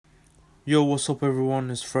Yo, what's up,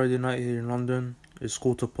 everyone? It's Friday night here in London. It's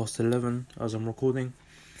 11:15 as I'm recording.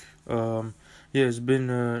 Um, yeah, it's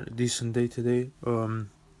been a decent day today.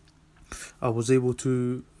 I was able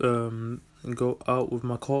to go out with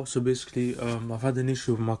my car. So basically, I've had an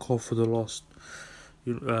issue with my car for the last,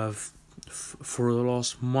 for the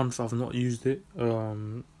last month. I've not used it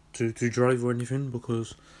to drive or anything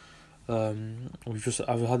because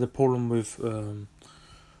I've had a problem with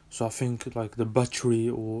So I think like the battery,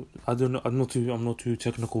 or I don't know. I'm not too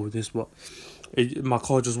technical with this, but my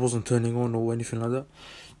car just wasn't turning on or anything like that.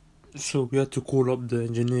 So we had to call up the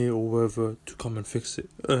engineer or whoever to come and fix it,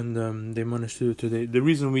 and they managed to do it today. The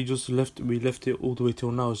reason we left it all the way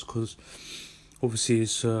till now is because obviously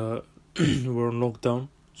it's we're on lockdown.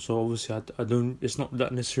 So obviously I don't. It's not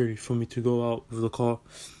that necessary for me to go out with the car.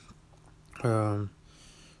 And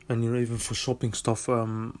even for shopping stuff, I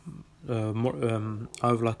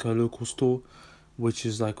have like a local store which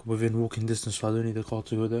is like within walking distance, so I don't need a car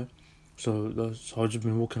to go there. So I've just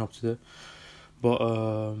been walking up to there. But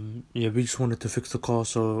yeah, we just wanted to fix the car,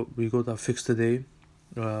 so we got that fixed today,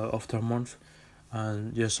 after a month.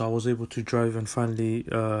 And yes, I was able to drive and finally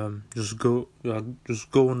just go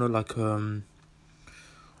on a like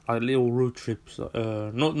little road trips.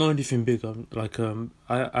 Not anything big.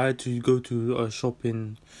 I had to go to a shop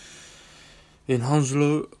in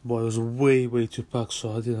Hounslow, but it was way too packed,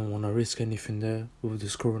 so I didn't want to risk anything there with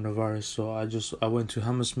this coronavirus. So I went to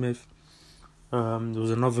Hammersmith. There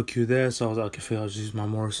was another queue there, so I was like, okay, I'll just use my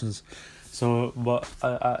Morrison's. So, but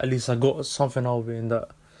at least I got something out of it in that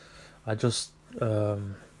I just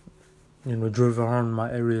drove around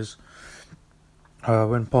my areas.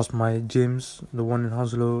 Went past my gyms, the one in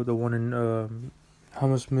Hounslow, the one in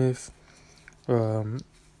Hammersmith. Um,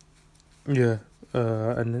 yeah,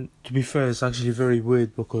 and then, to be fair, it's actually very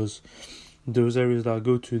weird because those areas that I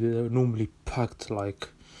go to, they're normally packed uh, like,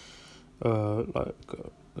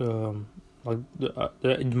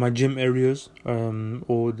 my gym areas,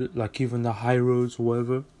 like even the high roads or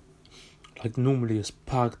whatever. Like normally it's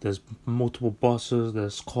packed. There's multiple buses,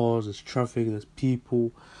 there's cars, there's traffic, there's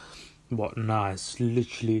people. But nah, it's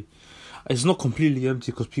not completely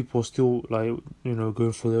empty because people are still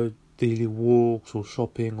going for their daily walks or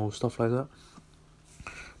shopping or stuff like that.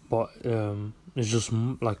 But it's just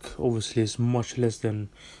like obviously it's much less than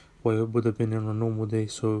what it would have been on a normal day.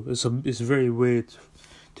 So it's very weird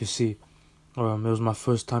to see. It was my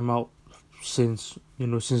first time out since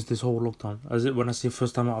this whole lockdown. When I say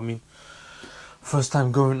first time out, I mean first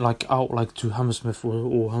time going out to Hammersmith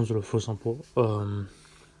or Hounslow, for example.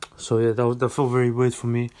 So yeah, that felt very weird for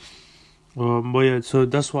me. But yeah, so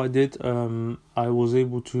that's what I did. I was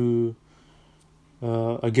able to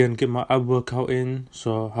again get my ab workout in,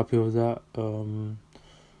 so happy with that.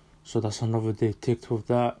 So that's another day ticked with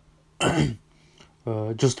that.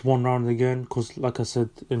 Just one round again, because like I said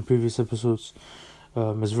in previous episodes,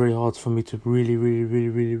 it's very hard for me to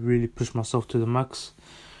really push myself to the max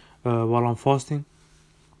while I'm fasting.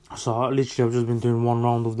 So I've just been doing one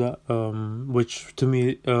round of that, which to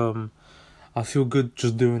me, I feel good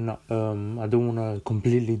just doing that. I don't want to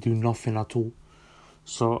completely do nothing at all.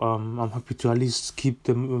 So I'm happy to at least keep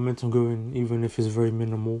the momentum going, even if it's very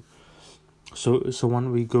minimal. So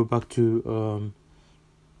when we go back to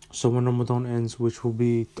so when Ramadan ends, which will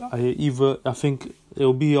be I think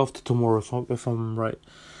it'll be after tomorrow if I'm right.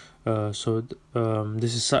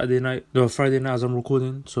 This is Friday night as I'm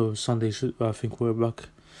recording. So Sunday I think we're back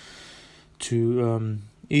to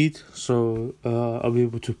eat. So I'll be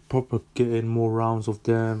able to proper get in more rounds of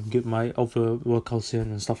them, get my other workouts in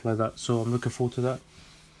and stuff like that. So I'm looking forward to that.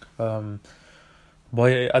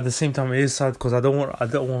 But at the same time, it is sad because I don't want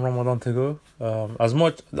Ramadan to go. As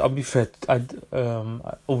much, I'll be fair.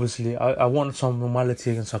 Obviously I want some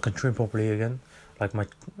normality again, so I can train properly again, like my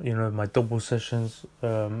double sessions,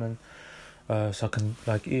 and so I can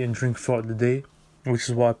eat and drink throughout the day, which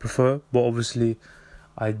is what I prefer. But obviously,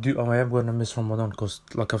 I am going to miss Ramadan because,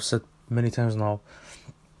 like I've said many times now,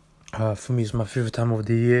 for me it's my favorite time of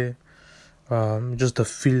the year. Just the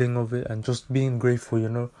feeling of it and just being grateful,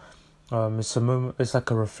 it's a moment. It's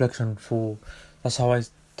like a reflection for. That's how I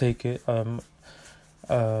take it. I'm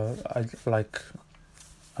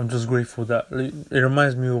just grateful that it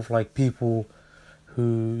reminds me of people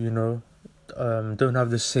who don't have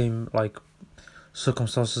the same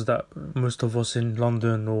circumstances that most of us in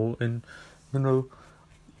London or in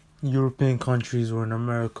European countries or in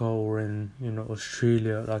America or in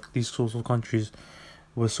Australia, like these sorts of countries.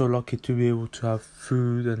 We're so lucky to be able to have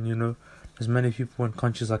food, and there's many people in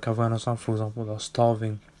countries like Afghanistan, for example, that are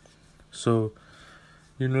starving. So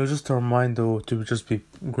just a reminder to just be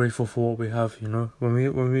grateful for what we have.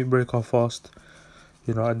 When we break our fast,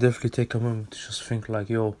 I definitely take a moment to just think like,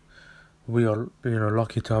 yo, we are,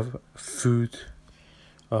 lucky to have food.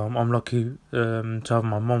 I'm lucky to have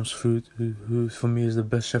my mom's food, who for me is the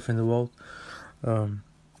best chef in the world. Um,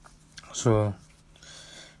 so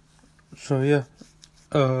so yeah.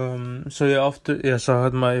 So I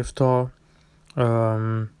had my iftar.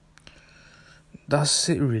 Um, that's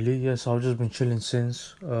it really. Yes, I've just been chilling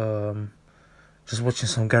since. Just watching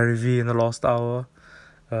some Gary Vee in the last hour.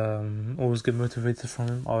 Always get motivated from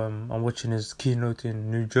him. I'm watching his keynote in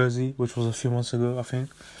New Jersey, which was a few months ago, I think.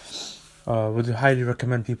 Would highly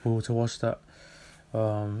recommend people to watch that.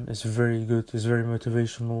 It's very good. It's very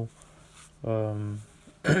motivational. Um,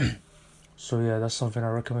 so yeah, that's something I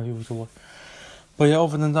recommend people to watch. But yeah,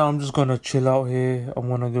 other than that, I'm just gonna chill out here. I'm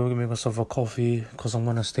gonna go make myself a coffee because I'm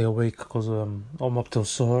gonna stay awake because I'm up till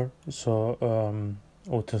Suhr,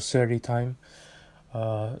 or till Seri time.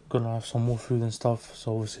 Gonna have some more food and stuff.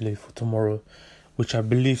 So obviously for tomorrow, which I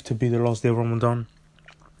believe to be the last day of Ramadan.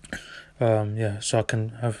 Yeah, so I can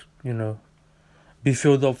have be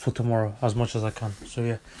filled up for tomorrow as much as I can. So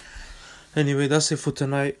yeah. Anyway, that's it for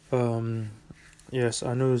tonight. Yes,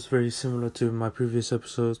 I know it's very similar to my previous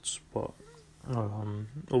episodes, but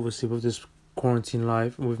obviously with this quarantine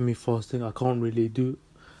life, with me fasting, I can't really do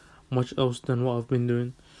much else than what I've been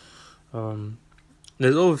doing.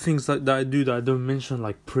 There's other things that I do that I don't mention,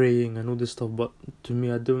 like praying and all this stuff, but to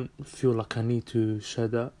me I don't feel like I need to share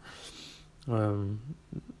that.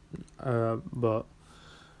 But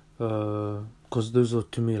because those are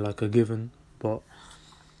to me like a given. But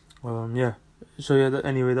yeah. So yeah,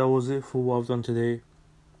 anyway, that was it for what I've done today.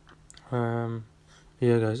 Yeah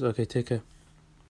guys, okay, take care.